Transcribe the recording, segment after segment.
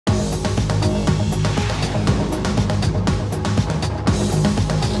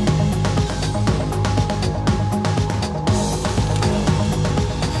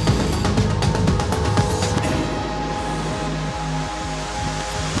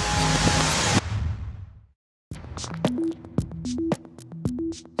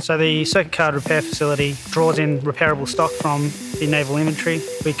So the circuit card repair facility draws in repairable stock from the naval inventory.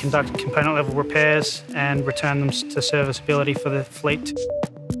 We conduct component level repairs and return them to serviceability for the fleet.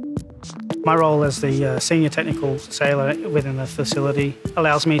 My role as the senior technical sailor within the facility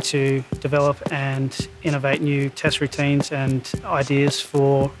allows me to develop and innovate new test routines and ideas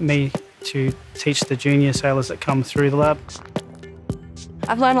for me to teach the junior sailors that come through the lab.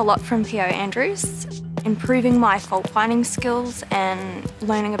 I've learned a lot from PO Andrews, improving my fault finding skills and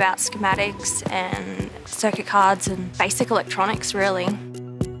learning about schematics and circuit cards and basic electronics really.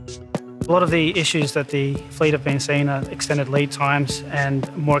 A lot of the issues that the fleet have been seeing are extended lead times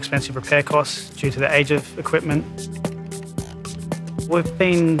and more expensive repair costs due to the age of equipment. We've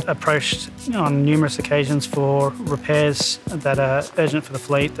been approached on numerous occasions for repairs that are urgent for the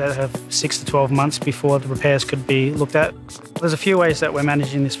fleet that have 6 to 12 months before the repairs could be looked at. There's a few ways that we're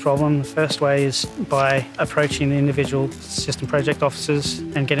managing this problem. The first way is by approaching the individual system project officers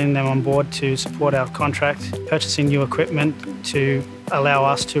and getting them on board to support our contract, purchasing new equipment to allow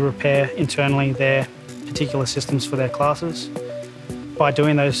us to repair internally their particular systems for their classes. By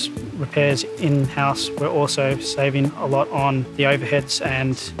doing those repairs in-house, we're also saving a lot on the overheads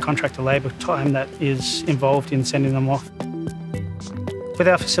and contractor labour time that is involved in sending them off. With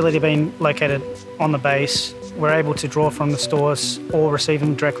our facility being located on the base, we're able to draw from the stores or receive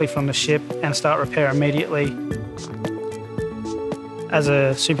them directly from the ship and start repair immediately. As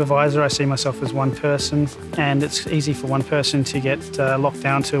a supervisor, I see myself as one person, and it's easy for one person to get locked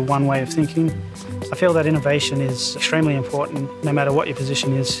down to one way of thinking. I feel that innovation is extremely important, no matter what your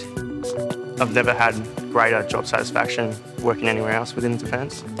position is. I've never had greater job satisfaction working anywhere else within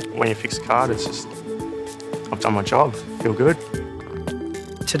defence. When you fix a card, it's just, I've done my job, feel good.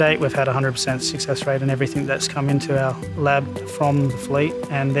 To date, we've had a 100% success rate in everything that's come into our lab from the fleet,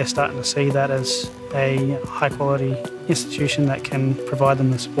 and they're starting to see that as a high-quality institution that can provide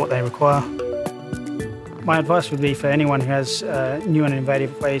them the support they require. My advice would be for anyone who has new and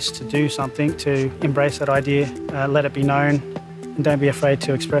innovative ways to do something to embrace that idea, let it be known, and don't be afraid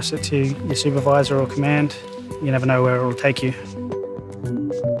to express it to your supervisor or command. You never know where it will take you.